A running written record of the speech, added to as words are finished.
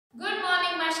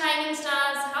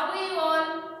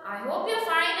hope you're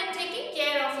fine and taking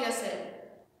care of yourself.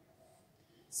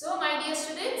 So my dear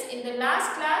students, in the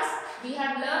last class we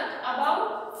have learned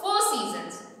about 4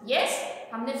 seasons. Yes,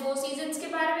 हमने 4 seasons के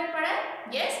बारे में पढ़ा.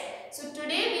 Yes. So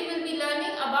today we will be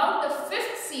learning about the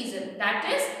 5th season, that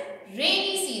is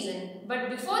rainy season. But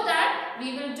before that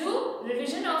we will do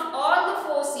revision of all the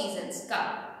 4 seasons.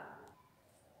 Come.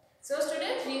 So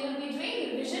students, we will be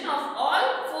doing revision of all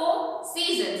 4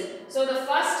 seasons. So the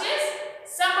first is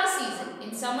summer season.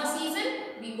 In summer season,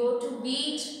 we go to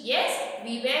beach. Yes,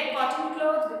 we wear cotton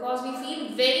clothes because we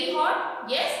feel very hot.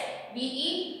 Yes, we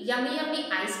eat yummy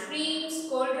ice creams,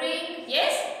 cold drink.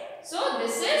 Yes, so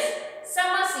this is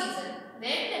summer season.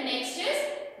 Then the next is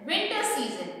winter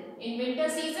season. In winter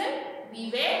season,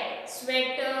 we wear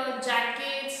sweater,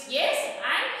 jackets. Yes,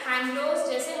 and hand gloves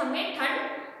जैसे हमें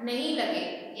ठंड नहीं लगे.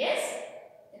 Yes.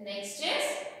 The next is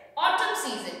autumn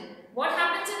season. What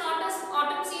happens in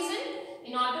autumn season?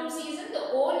 In autumn season,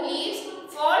 the old leaves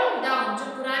fall down. जो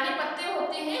पुराने पत्ते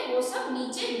होते हैं, वो सब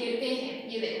नीचे गिरते हैं.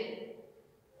 ये देखो.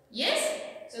 Yes.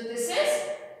 So this is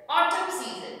autumn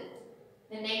season.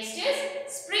 The next is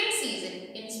spring season.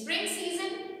 In spring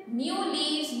season, new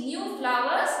leaves, new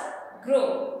flowers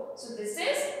grow. So this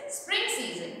is spring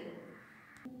season.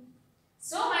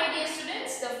 So my dear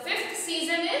students, the 5th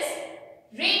season is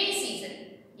rainy season.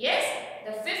 Yes,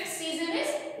 the 5th season is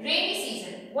rainy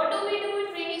season. What do we do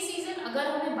in rainy season? अगर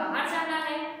हमें बाहर जाना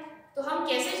है तो हम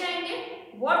कैसे जाएंगे?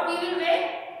 What we will wear?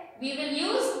 We will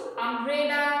use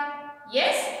umbrella.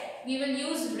 Yes, we will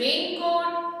use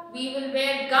raincoat. We will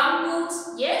wear gum boots.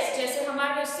 Yes, जैसे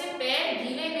हमारे उससे पैर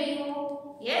गीले नहीं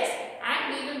हो. Yes,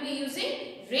 and we will be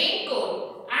using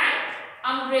raincoat and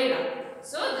umbrella.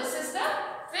 So this is the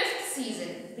 5th season.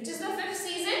 Which is the 5th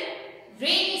season?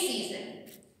 Rainy season.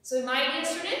 So my dear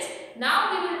students, now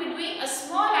we will be doing a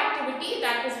small activity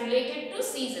that is related to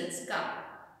seasons. Come.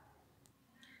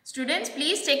 Students,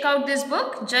 please take out this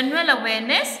book, General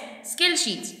Awareness Skill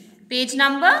Sheets, page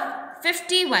number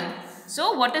 51.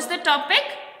 So what is the topic?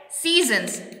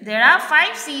 Seasons. There are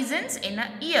 5 seasons in a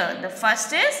year. The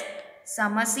first is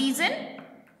summer season,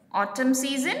 autumn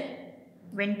season,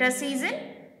 winter season,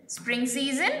 spring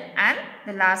season, and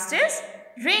the last is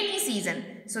rainy season.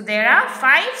 So there are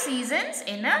 5 seasons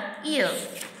in a year.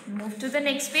 Move to the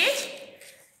next page.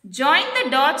 Join the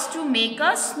dots to make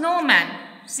a snowman.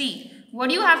 See, what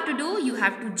do you have to do? You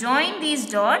have to join these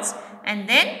dots and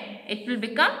then it will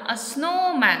become a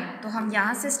snowman. तो हम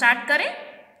यहाँ से start करें.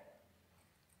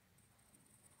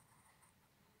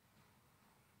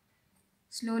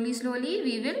 Slowly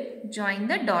we will join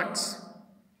the dots.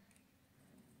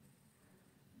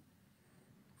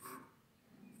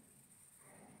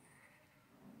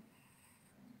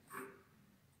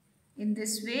 In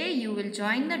this way, you will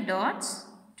join the dots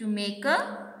to make a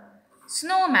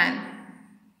snowman.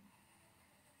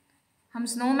 हम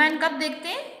snowman कब देखते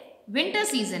हैं? Winter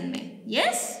season में.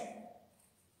 Yes?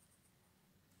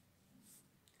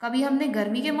 कभी हमने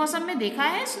गर्मी के मौसम में देखा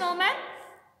है snowman?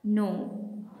 No.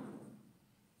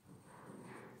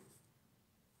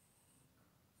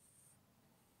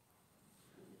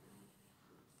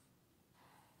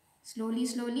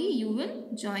 Slowly you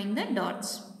will join the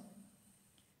dots.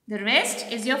 The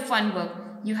rest is your fun work.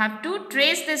 You have to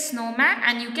trace this snowman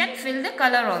and you can fill the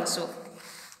color also.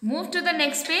 Move to the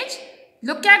next page.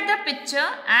 Look at the picture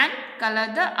and color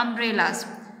the umbrellas.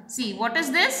 See, what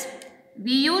is this?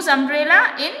 We use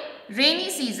umbrella in rainy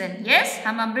season. Yes,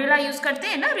 हम umbrella use करते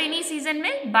हैं ना rainy season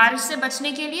में बारिश से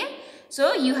बचने के लिए.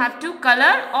 So you have to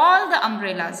color all the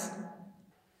umbrellas.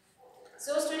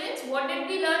 So students, what did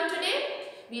we learn today?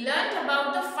 We learned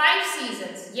about the 5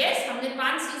 seasons. Yes, हमने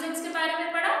 5 seasons के बारे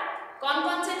में पढ़ा.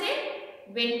 कौन-कौन से थे?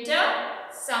 Winter,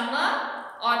 summer,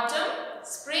 autumn,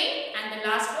 spring, and the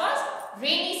last was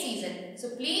rainy season.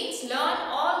 So please learn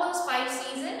all those 5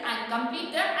 seasons and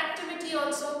complete the activity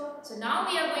also. So now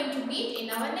we are going to meet in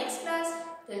our next class.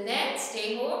 Till then,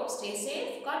 stay home, stay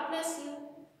safe. God bless you.